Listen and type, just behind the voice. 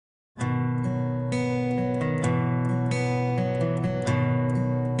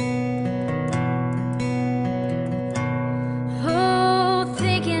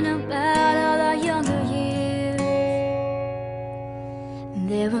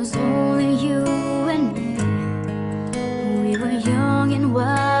was only you and me. We were young and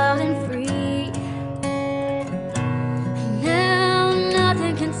wild and free. And now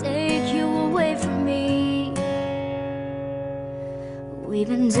nothing can take you away from me. We've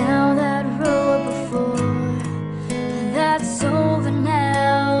been down that road before, but that's over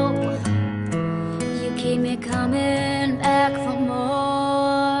now. You keep me coming back for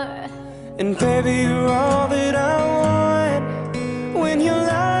more. And baby, you're all that I want. When you're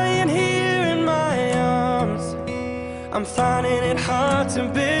lying here in my arms, I'm finding it hard to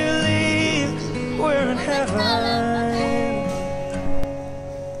believe we're in heaven.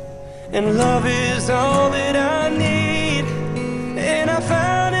 And love is all that I need, and I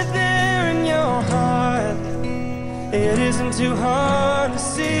found it there in your heart. It isn't too hard to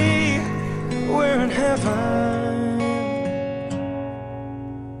see we're in heaven.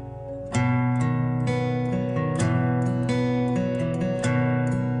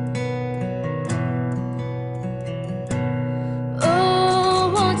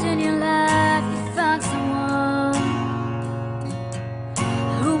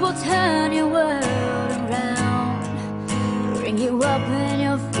 Turn your world around, bring you up when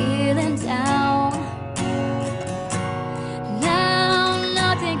you're feeling down. Now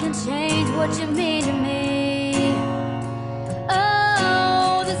nothing can change what you mean to me.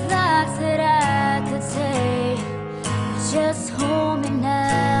 Oh, there's lots that I could say, but just hold me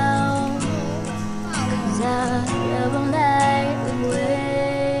now, 'cause I never like the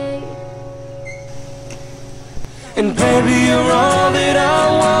way. And baby, you're all that I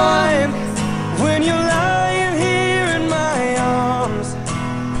want. When you're lying here in my arms,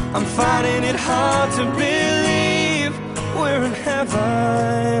 I'm finding it hard to believe we're in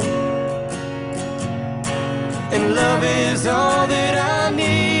heaven. And love is all that I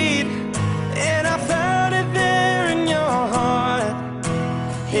need, and I found it there in your heart.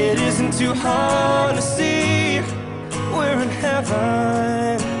 It isn't too hard to see we're in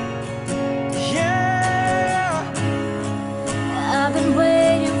heaven. I've been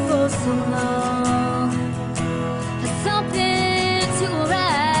waiting for so long for something to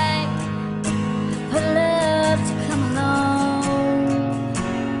arrive, for love to come along.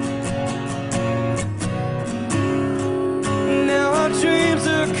 Now our dreams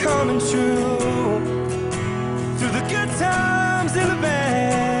are coming true, through the good times and the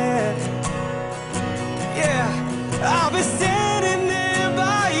bad. Yeah, I'll be standing there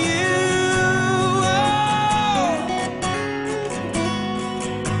by you.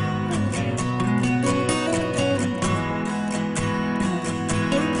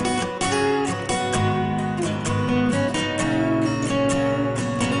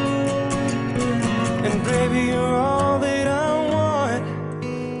 Baby, you're all that I want.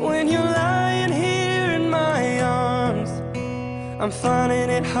 When you're lying here in my arms, I'm finding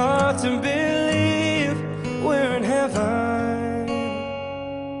it hard to believe we're in heaven.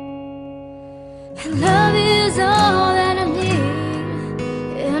 And love is all that I need,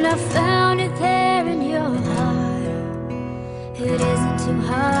 and I found it there in your heart. It isn't too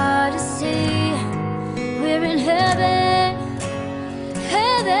hard to see we're in heaven,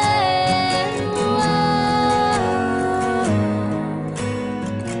 heaven.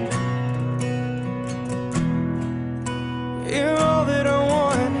 You're all that I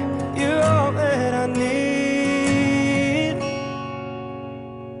want, you're all that I need.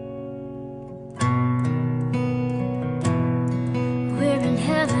 We're in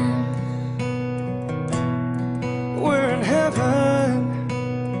heaven. We're in heaven.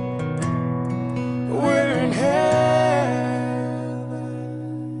 We're in heaven.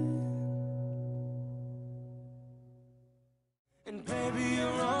 And baby,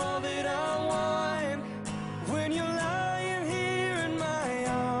 you're all that I want. When you're lying here in my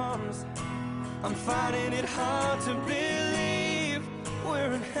arms, I'm finding it hard to believe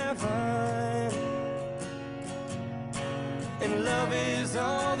we're in heaven. And love is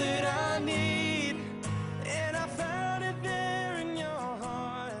all that I need, and I found it there in your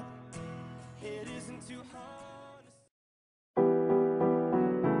heart. It isn't too hard to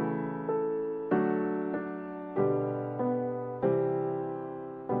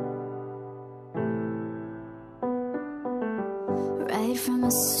Right from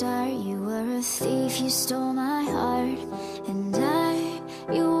the start, you were a thief, you stole my heart, and I,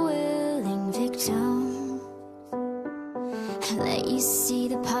 your willing victim. I let you see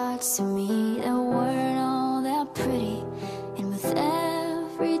the parts of me that weren't all that pretty, and with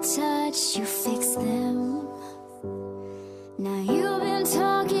every touch you fixed them. Now you've been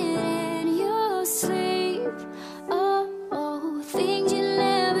talking in your sleep, oh, oh, things you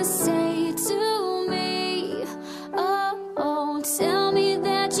never say to me. Oh, oh, tell me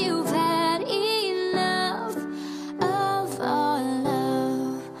that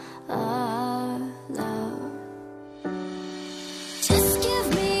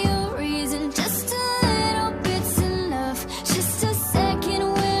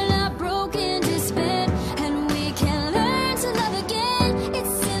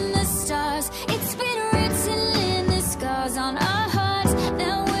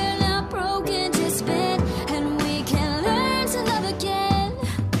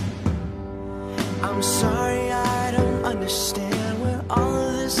I'm sorry, I don't understand where all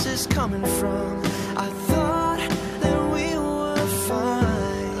of this is coming from. I thought that we were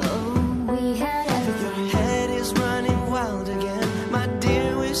fine. Oh, we had everything. Your head is running wild again, my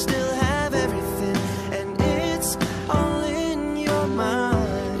dear, we still have everything. And it's all in your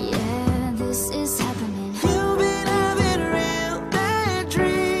mind. Yeah, this is happening. You've been having real bad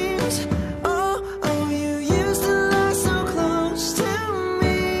dreams. Oh, oh, you used to lie so close to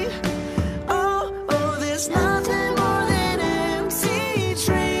me. Oh, oh, there's nothing more than empty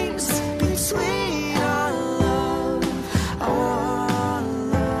dreams between our love, our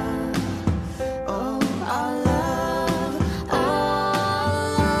love, oh, our love, our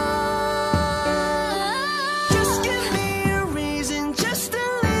love. Just give me a reason, just a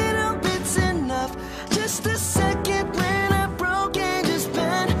little bit's enough. Just a second when I broke and just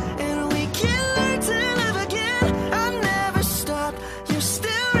bent, and we can learn to live again. I never stopped, you're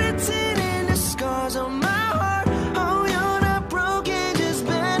still written in the scars on my heart. Oh, you're not broken, just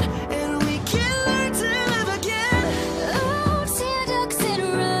bent, and we can learn to live again. Oh, tear ducts and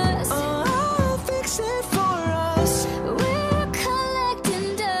rust. Oh, I'll fix it for us. We're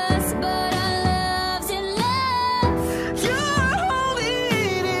collecting dust, but our love's in love. You're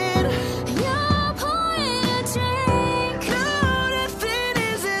holding it. You're pouring a drink. No, nothing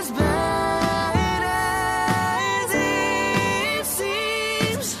is as bad as it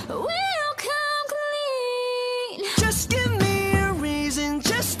seems. We'll come clean. Just give me a reason,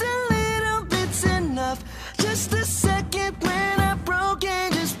 just a little bit's enough. Just a second when I broke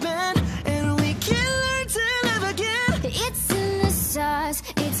and just bent, and we can learn to live again. It's in the stars.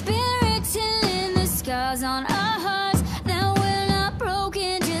 It's been written in the scars on our hearts that we're not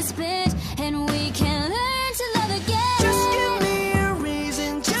broken, just bent, and we can learn to love again. Just give me a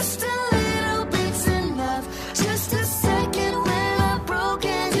reason, just a little bit's enough. Just a second when I broke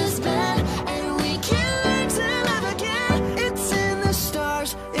and just bent, and we can learn to live again. It's in the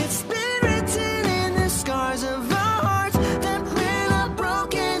stars, it's been written in the scars of our hearts that we're not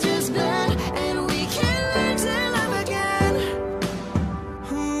broken, just bent, and we can learn to live again.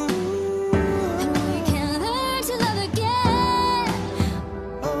 And we can learn to love again.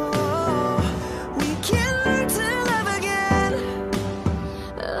 Oh, we can learn to love again.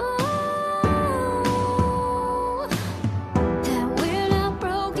 Oh, that we're not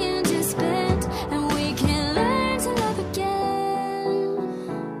broken, just bent, and we can learn to love again.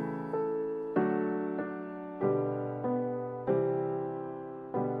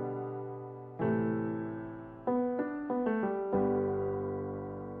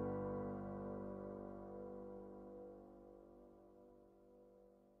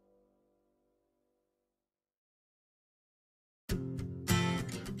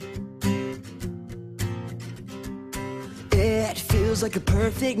 It feels like a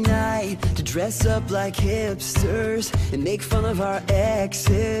perfect night to dress up like hipsters and make fun of our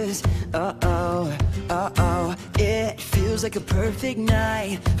exes. Uh-oh, uh-oh. It feels like a perfect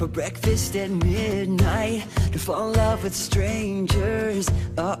night for breakfast at midnight, to fall in love with strangers.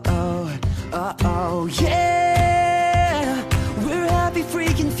 Uh-oh, uh-oh, yeah. We're happy,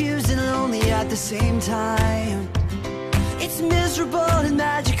 free, confused, and lonely at the same time. It's miserable and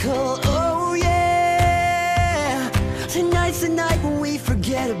magical, oh yeah. Tonight's the night when we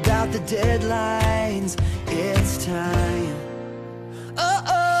forget about the deadlines. It's time.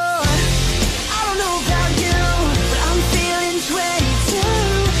 Oh, I don't know about you, but I'm feeling 22.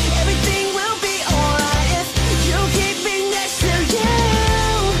 Everything will be alright if you keep me next to you.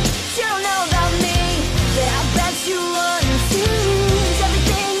 You don't know about me, but I bet you confused.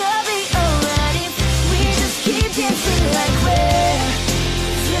 Everything will be alright if we just keep dancing like we're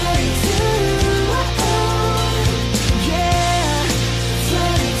 22. Yeah,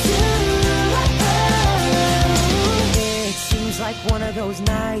 22. It seems like one of those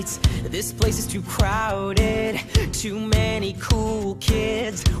nights. This place is too crowded, too many cool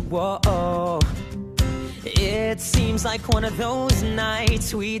kids. Whoa. It seems like one of those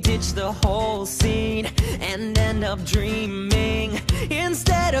nights we ditch the whole scene and end up dreaming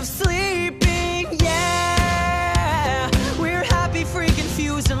instead of sleeping. Yeah, we're happy, free,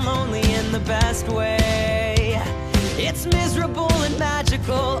 confused, and lonely in the best way. It's miserable and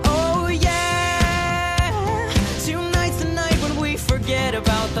magical, oh yeah. Tonight's the night when we forget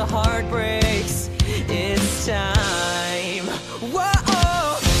about the heartbreaks. It's time. Whoa.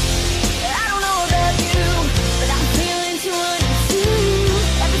 I don't know about you, but I'm feeling 22.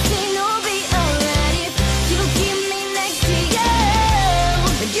 Everything will be alright if you keep me next to you.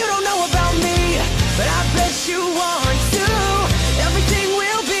 You don't know about me, but I bet you want to. Everything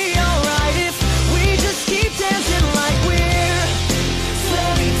will be alright if we just keep dancing like we're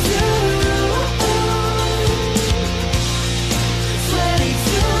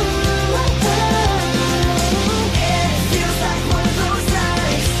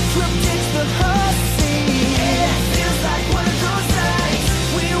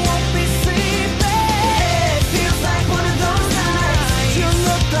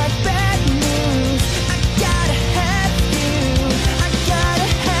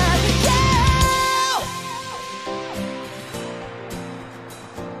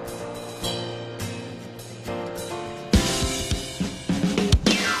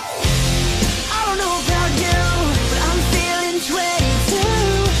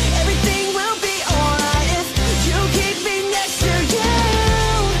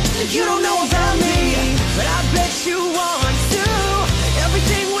You don't know about me, but I bet you want to.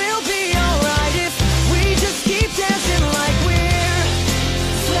 Everything will be alright if we just keep dancing like we're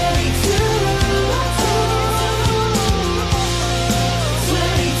 22.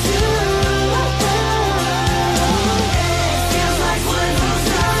 22. It feels like one of those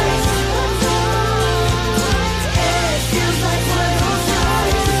nights. It feels like one of those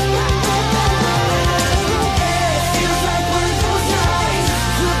nights. It feels like one of those nights.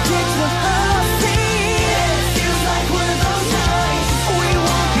 You get to see. It feels like one of those nights. We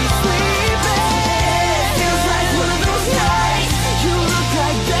won't be sleeping. It feels like one of those nights. You look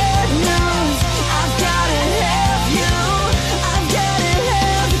like bad news. I've gotta have you. I've gotta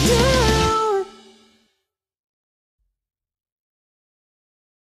have you.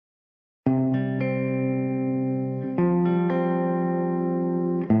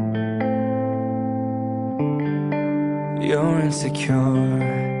 You're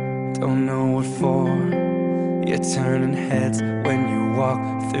insecure, don't know what for. You're turning heads when you walk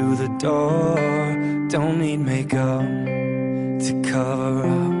through the door. Don't need makeup to cover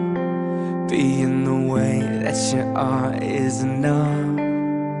up. Being the way that you are is enough.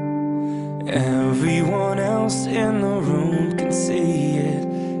 Everyone else in the room can see it.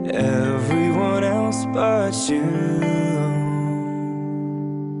 Everyone else but you.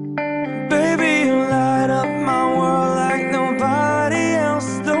 Baby, you light up my world like nobody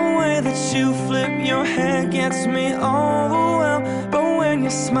else. The way that you flip your hair gets me overwhelmed. But when you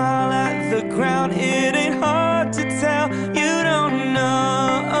smile at the ground, it ain't hard to tell. You don't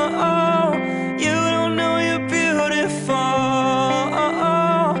know, you don't know you're beautiful.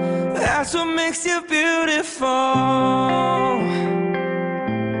 That's what makes you beautiful.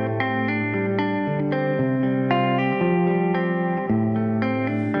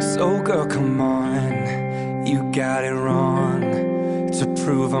 So girl, come on, you got it wrong. To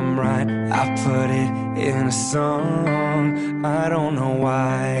prove I'm right, I put it in a song. I don't know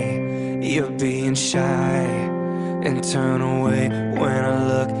why you're being shy and turn away when I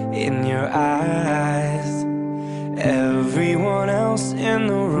look in your eyes. Everyone else in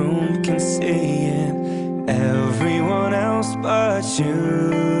the room can see it. Everyone else but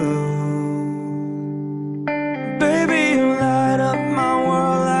you. Baby, you light up my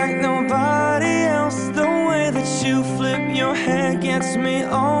world like nobody else. The way that you flip your hair gets me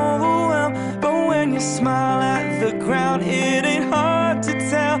overwhelmed. But when you smile at the ground, it ain't hard to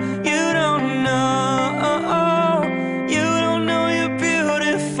tell. You don't know, you don't know you're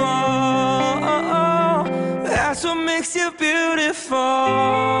beautiful. That's what makes you beautiful.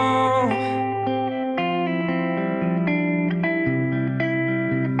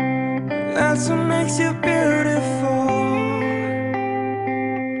 That's what makes you beautiful.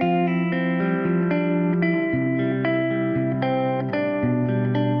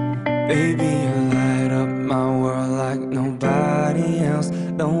 Baby, you light up my world like nobody else.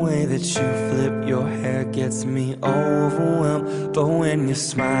 The way that you flip your hair gets me overwhelmed. But when you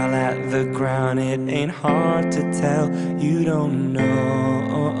smile at the ground, it ain't hard to tell. You don't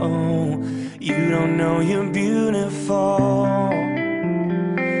know, you don't know you're beautiful.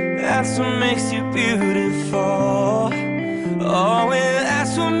 That's what makes you beautiful. Oh, well,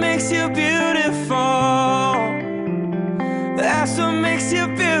 that's what makes you beautiful. That's what makes you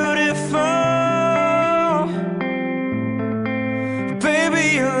beautiful. Baby,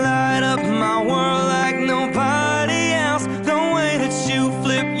 you light up my world like nobody else. The way that you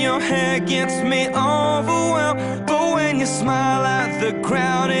flip your hair gets me overwhelmed. But when you smile at the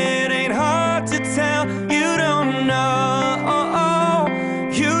crowd, it ain't hard to tell. You don't know,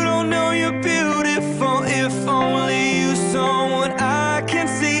 you don't know you're beautiful. If only you saw what I can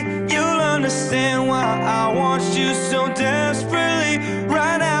see, you'll understand why I want you so desperately.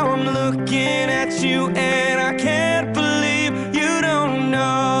 Right now I'm looking at you and I can't believe you don't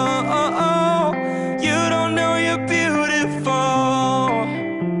know, you don't know you're beautiful.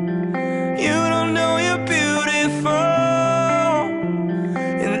 You don't know you're beautiful.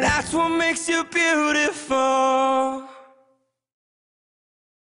 And that's what makes you beautiful.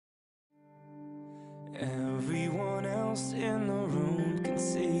 Everyone else in the room can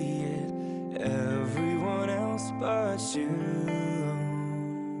see it. Everyone else but you.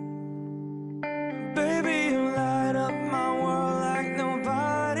 Baby, you light up my world like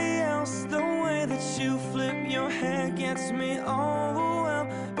nobody else. The way that you flip your hair gets me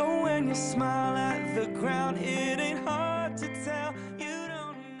overwhelmed. But when you smile at the ground, it ain't hard to tell. You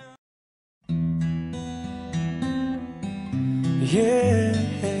don't know. Yeah.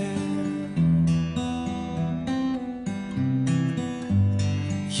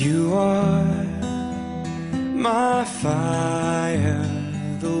 You are my fire,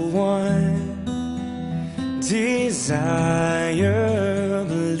 the desire.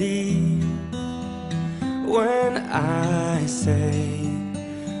 Believe when I say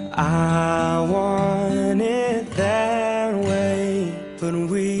I want it that way. But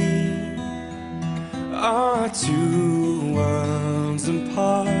we are two worlds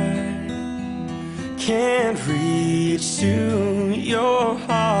apart. Can't reach to your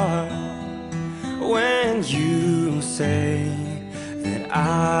heart when you say that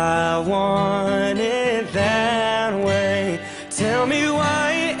I want it that way. Tell me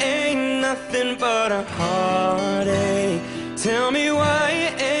why it ain't nothing but a heartache. Tell me why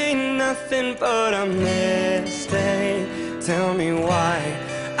it ain't nothing but a mistake. Tell me why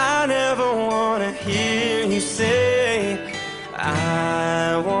I never wanna hear you say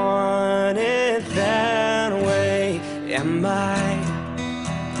I want it that way. Am I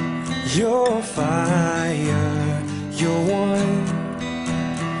your fire, your one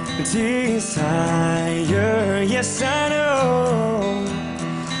desire? Yes, I know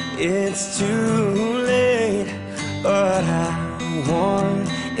it's too late, but I want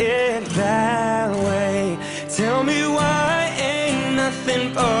it that way. Tell me why ain't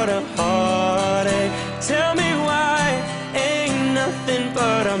nothing but a heartache. Tell me why ain't nothing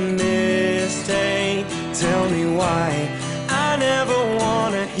but a mistake. Tell me why I never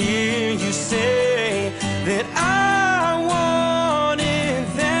wanna hear you say that I want it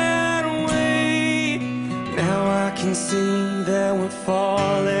that way. Now I can see that we're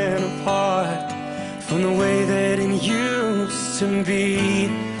falling apart from the way that it used to be.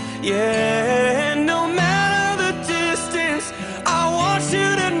 Yeah, no matter the distance, I want you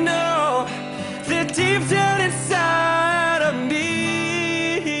to know that deep down inside of me,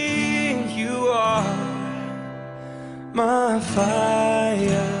 you are my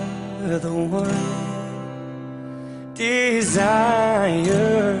fire, the one desire.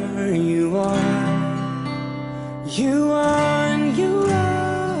 You are, you are, you are.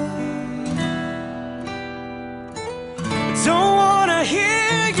 Don't wanna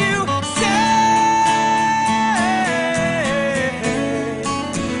hear you say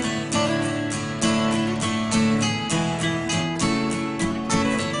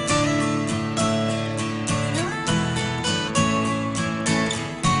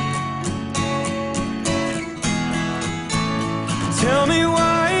tell me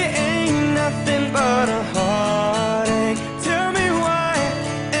why ain't nothing but a heartache. Tell me why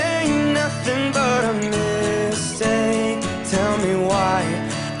ain't nothing but a mistake. Tell me why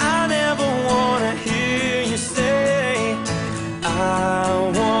I never wanna hear you say I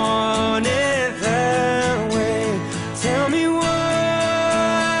want it that way. Tell me why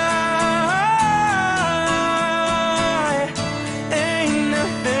ain't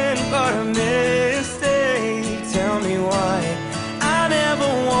nothing but a mistake. Tell me why I never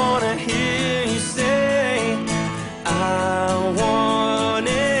wanna hear you say I want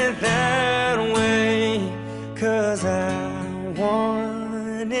it that way. 'Cause I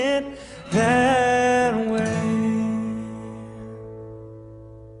want it that way.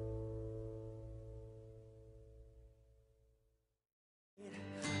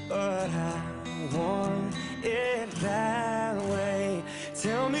 But I want it that way.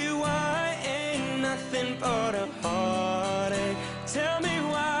 Tell me why ain't nothing but a heartache. Tell me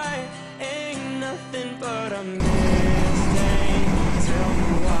why ain't nothing but a mistake. Tell me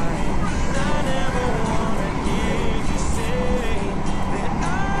why I never wanna hear you say that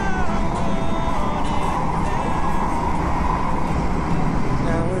I want it that way.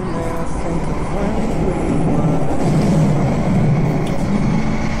 Now and then I think of when we were,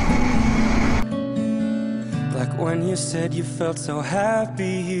 like when you said you felt so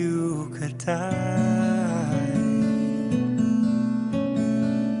happy you could die.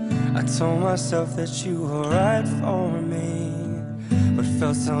 I told myself that you were right for me, but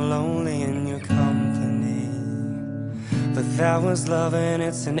felt so lonely in your company. But that was love and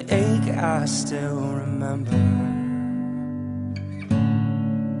it's an ache I still remember.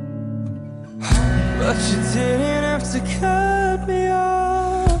 But you didn't have to cut me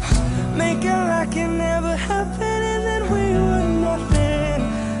off, make it like it never happened and then we were nothing.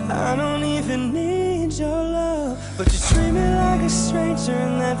 I don't even need your love, but you treat me like a stranger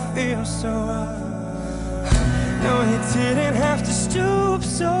and that feels so wrong. No, you didn't have to stoop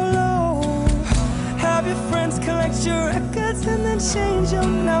so low, have your friends collect your records and then change your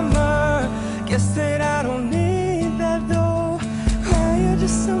number. Guess that I don't need that though. Now you're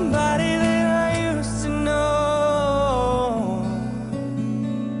just somebody that I used to know.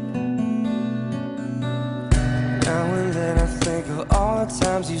 Now and then I think of all the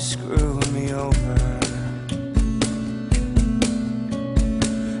times you screwed me over,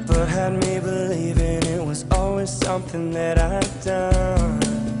 but had me believing it was there's always something that I've done.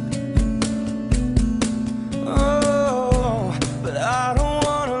 Oh, but I don't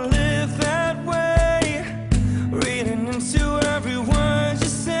wanna live that way. Reading into every word you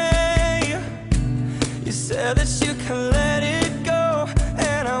say. You said that you can let it go,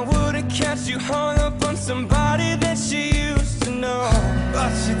 and I wouldn't catch you hung up on somebody that you used to know.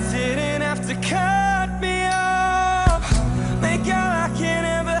 But you didn't have to cut me off, make out like it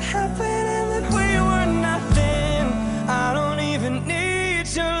never happened and that we were nothing. I don't even need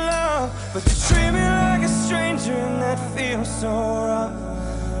your love, but you treat me like a stranger and that feels so rough.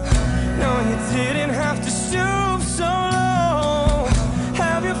 No, you didn't have to stoop so low,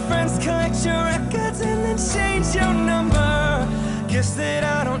 have your friends collect your records and then change your number. Guess that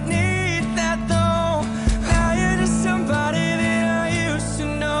I don't need that though. Now you're just somebody that I used to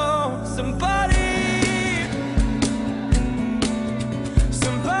know. Somebody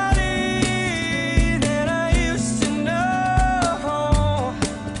that I used to know.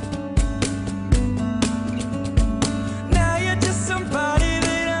 Now you're just somebody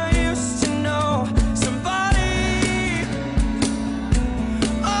that I used to know. Somebody,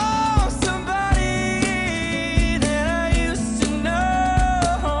 oh, somebody that I used to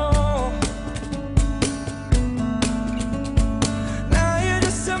know. Now you're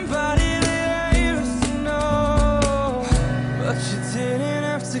just somebody that I used to know. But you didn't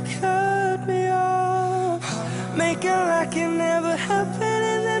have to cut me off, make it like it never happened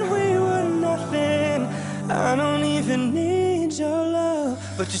and then we were nothing. I don't even need your love,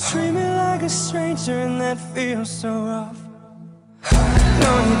 but you treat me like a stranger and that feels so rough.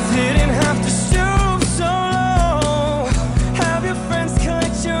 No, you didn't have to